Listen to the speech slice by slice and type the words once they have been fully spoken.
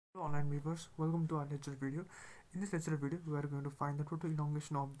online viewers, welcome to our lecture video. In this lecture video we are going to find the total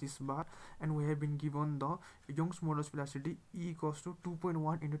elongation of this bar, and we have been given the Young's modulus velocity E equals to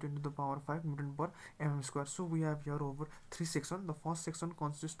 2.1 into 10 to the power 5 Newton per mm square. So we have here over three sections. The first section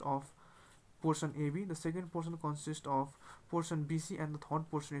consists of portion AB, the second portion consists of portion BC, and the third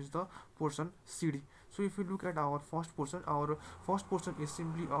portion is the portion CD. So if you look at our first portion is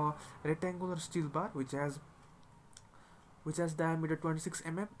simply a rectangular steel bar which has diameter 26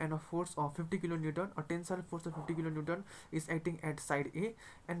 mm and a force of 50 kilonewton. A tensile force of 50 kilonewton is acting at side A.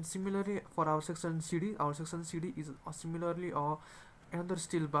 And similarly for our section CD is similarly another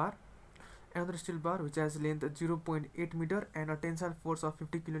steel bar which has length 0.8 meter and a tensile force of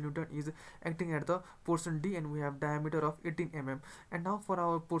 50 kilonewton is acting at the portion D, and we have diameter of 18 mm. And now for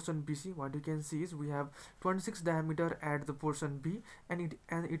our portion BC, what you can see is we have 26 diameter at the portion B, and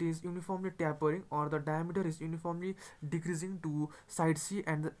it is uniformly tapering, or the diameter is uniformly decreasing to side C,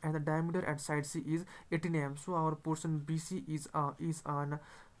 and the diameter at side C is 18 mm. So our portion BC is an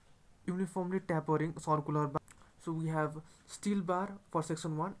uniformly tapering circular bar. So we have steel bar for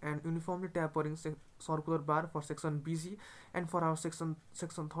section 1 and uniformly tapering circular bar for section BC, and for our section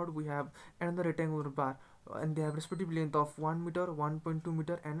 3rd we have another rectangular bar, and they have respective length of 1 meter, 1.2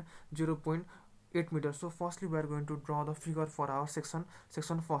 meter and 0.8 meter. So firstly we are going to draw the figure for our section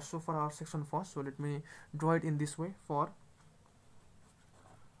first. So for our section first, so let me draw it in this way. For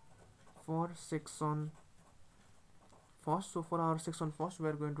section first, so for our section first we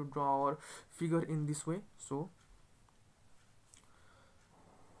are going to draw our figure in this way. So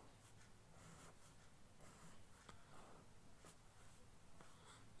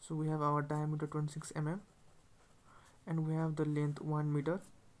we have our diameter 26 mm and we have the length 1 meter.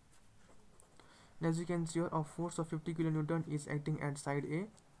 And as you can see here, a force of 50 kilonewton is acting at side A.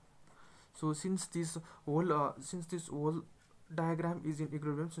 So since this whole diagram is in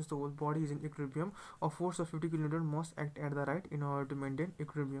equilibrium, since the whole body is in equilibrium, a force of 50 kilonewton must act at the right in order to maintain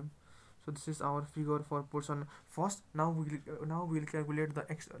equilibrium. So this is our figure for portion first. Now we'll calculate the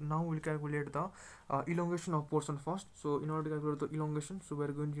elongation of portion first. So in order to calculate the elongation, so we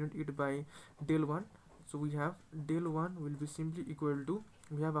are going to unit it by del 1. So we have del 1 will be simply equal to,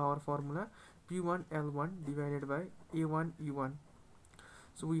 we have our formula P1 L1 divided by A1 E1.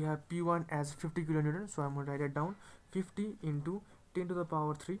 So we have P1 as 50 kilonewton, so I'm going to write it down, 50 into 10 to the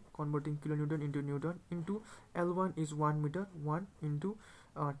power 3, converting kilonewton into newton, into L1 is 1 meter, 1 into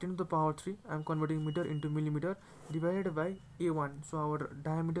 10 to the power 3, I am converting meter into millimeter, divided by A1. So our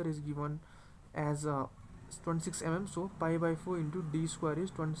diameter is given as 26 mm, so pi by 4 into d square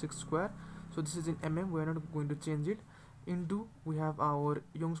is 26 square. So this is in mm, we are not going to change it, into we have our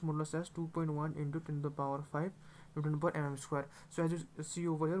Young's modulus as 2.1 into 10 to the power 5 Newton per mm square. So as you see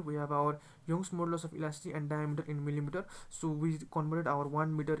over here, we have our Young's modulus of elasticity and diameter in millimeter. So we converted our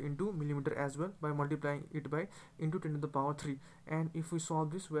 1 meter into millimeter as well by multiplying it by into 10 to the power 3. And if we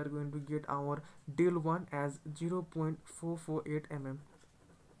solve this, we are going to get our del 1 as 0.448 mm.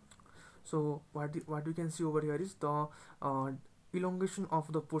 So what you can see over here is the elongation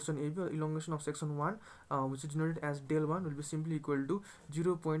of the portion AB, or elongation of section 1, which is denoted as del 1, will be simply equal to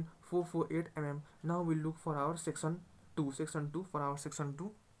 0.448 mm. Now we'll look for our section 2. For our section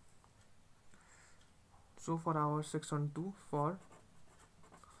 2, so for our section 2,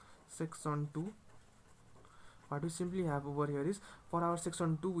 what we simply have over here is, for our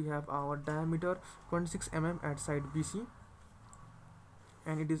section 2 we have our diameter 26 mm at side BC,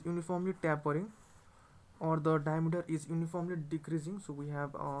 and it is uniformly tapering, or the diameter is uniformly decreasing. So we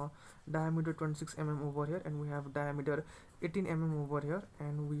have diameter 26 mm over here, and we have diameter 18 mm over here,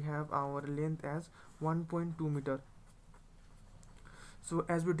 and we have our length as 1.2 meter. So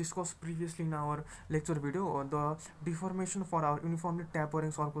as we discussed previously in our lecture video, the deformation for our uniformly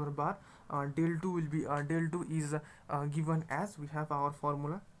tapering circular bar, del 2 will be del 2 is given as, we have our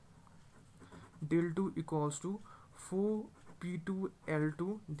formula del 2 equals to 4p2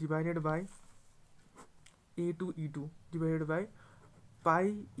 L2 divided by A2 E2 divided by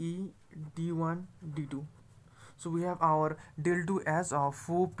pi E d1 d2. So we have our del 2 as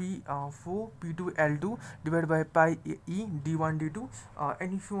 4p2 L2 divided by pi E d1 d2.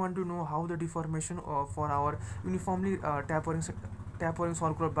 And if you want to know how the deformation for our uniformly tapering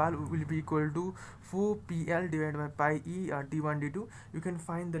circular bar will be equal to 4pl divided by pi E d1 d2, you can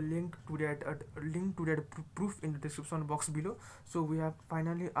find the link to that proof in the description box below. So we have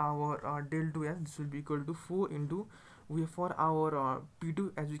finally our del 2 as, this will be equal to 4 into, we for our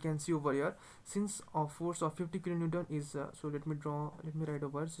P2, as you can see over here, since a force of 50 kilonewton is so let me write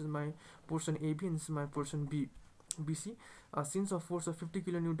over, this is my portion AB and this is my portion BC. Since a force of 50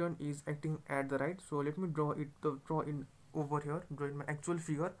 kilonewton is acting at the right, so let me draw in over here, drawing my actual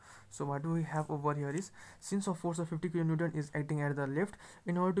figure. So what we have over here is, since a force of 50 kilonewton is acting at the left,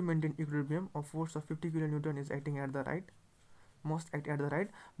 in order to maintain equilibrium, a force of 50 kilonewton is acting at the right, must act at the right.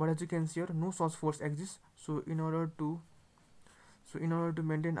 But as you can see here, no such force exists. So in order to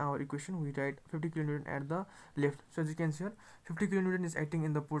maintain our equation, we write 50 kilonewton at the left. So as you can see here, 50 kilonewton is acting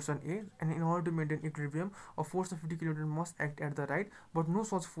in the portion A, and in order to maintain equilibrium, a force of 50 kilonewton must act at the right, but no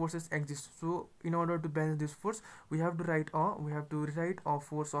such forces exist. So in order to balance this force, we have to rewrite a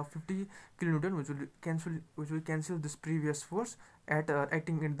force of 50 kilonewton, which will cancel this previous force at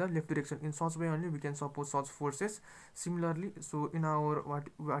acting in the left direction. In such way only we can suppose such forces. Similarly, so in our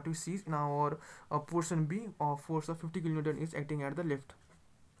what we see in our portion B, a force of 50 kilonewton is acting at the left.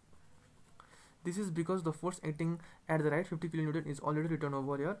 This is because the force acting at the right, 50 kilonewton, is already written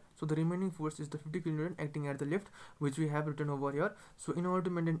over here. So the remaining force is the 50 kilonewton acting at the left, which we have written over here. So in order to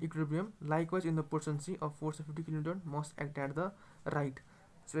maintain equilibrium, likewise in the portion C, a force of 50 kilonewton must act at the right.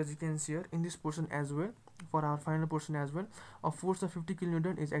 So as you can see here, in this portion as well, for our final portion as well, a force of 50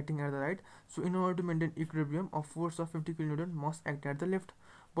 kilonewton is acting at the right. So in order to maintain equilibrium, a force of 50 kilonewton must act at the left.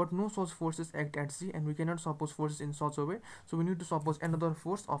 But no such forces act at C, and we cannot suppose forces in such a way. So we need to suppose another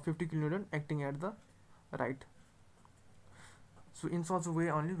force of 50 kilonewton acting at the right. So in such a way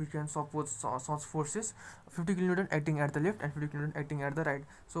only we can suppose such forces, 50 kilonewton acting at the left and 50 kilonewton acting at the right.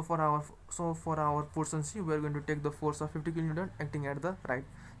 So for our portion C, we are going to take the force of 50 kilonewton acting at the right.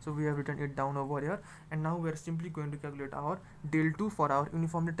 So we have written it down over here, and now we are simply going to calculate our del 2 for our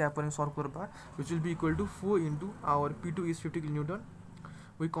uniformly tapering circular bar, which will be equal to 4 into our P2 is 50 kilonewton.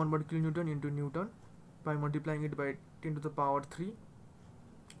 We convert kilonewton into Newton by multiplying it by 10 to the power 3.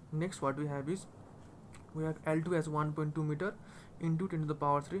 Next, what we have is, we have L2 as 1.2 meter into 10 to the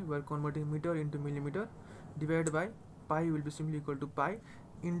power 3. We are converting meter into millimeter, divided by pi will be simply equal to pi,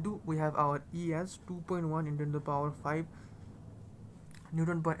 into we have our E as 2.1 into 10 to the power 5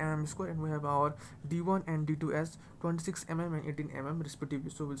 Newton per mm square, and we have our D1 and D2 as 26 mm and 18 mm respectively.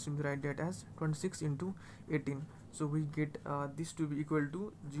 So we'll simply write that as 26 into 18. So we get this to be equal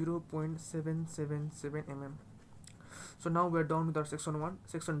to 0.777 mm. So now we are done with our section 1.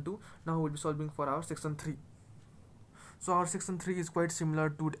 Section 2, now we will be solving for our section 3. So our section 3 is quite similar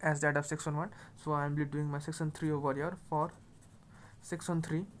to as that of section 1. So I will be doing my section 3 over here. For section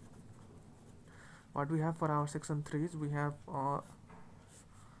 3, what we have for our section 3 is, we have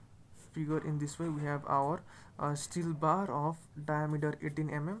figure in this way. We have our steel bar of diameter 18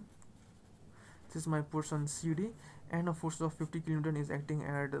 mm. This is my portion CD, and a force of 50 kilonewton is acting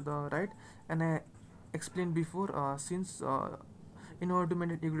at the right. And I explained before, since in order to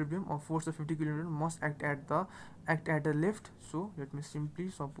maintain equilibrium, a force of 50 kilonewton must act at the left. So let me simply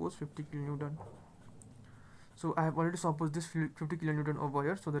suppose 50 kilonewton. So I have already supposed this 50 kilonewton over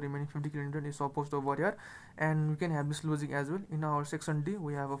here, so the remaining 50 kilonewton is supposed over here, and we can have this logic as well. In our section D,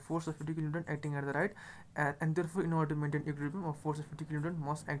 we have a force of 50 kilonewton acting at the right, and therefore in order to maintain equilibrium, a force of 50 kilonewton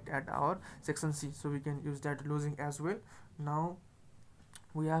must act at our section C. So we can use that logic as well. Now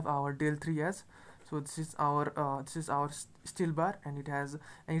we have our del 3 as, so this is our steel bar, and it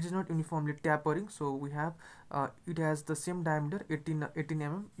is not uniformly tapering. So we have it has the same diameter 18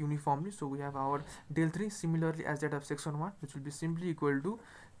 mm uniformly. So we have our del 3 similarly as that of section 1, which will be simply equal to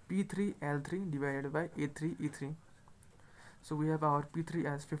P3 L3 divided by A3 E3. So we have our P3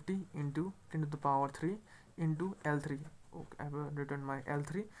 as 50 into 10 to the power 3 into L3. Okay, I have written my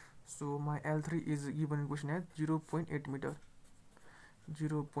L3. So my L3 is given in question as 0.8 meter.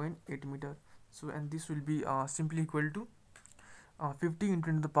 0.8 meter. So and this will be simply equal to 50 into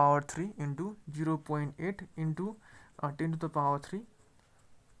 10 to the power 3 into 0.8 into 10 to the power 3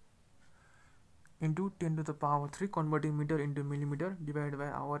 into 10 to the power 3, converting meter into millimeter, divided by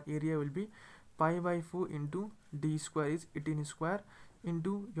our area will be pi by 4 into d square is 18 square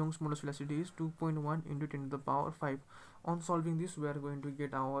into Young's modulus velocity is 2.1 into 10 to the power 5. On solving this, we are going to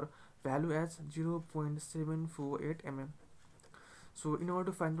get our value as 0.748 mm. So in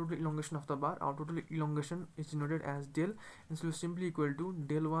order to find total elongation of the bar, our total elongation is denoted as del, and so simply equal to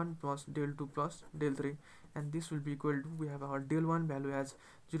del 1 plus del 2 plus del 3, and this will be equal to, we have our del 1 value as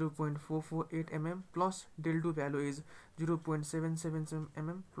 0.448 mm plus del 2 value is 0.777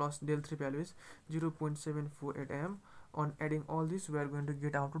 mm plus del 3 value is 0.748 mm. On adding all this, we are going to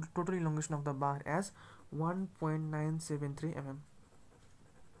get our total elongation of the bar as 1.973 mm.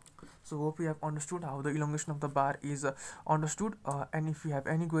 So hope you have understood how the elongation of the bar is understood, and if you have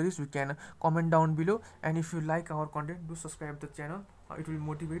any queries, you can comment down below, and if you like our content, do subscribe the channel. It will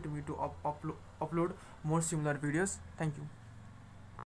motivate me to upload more similar videos. Thank you.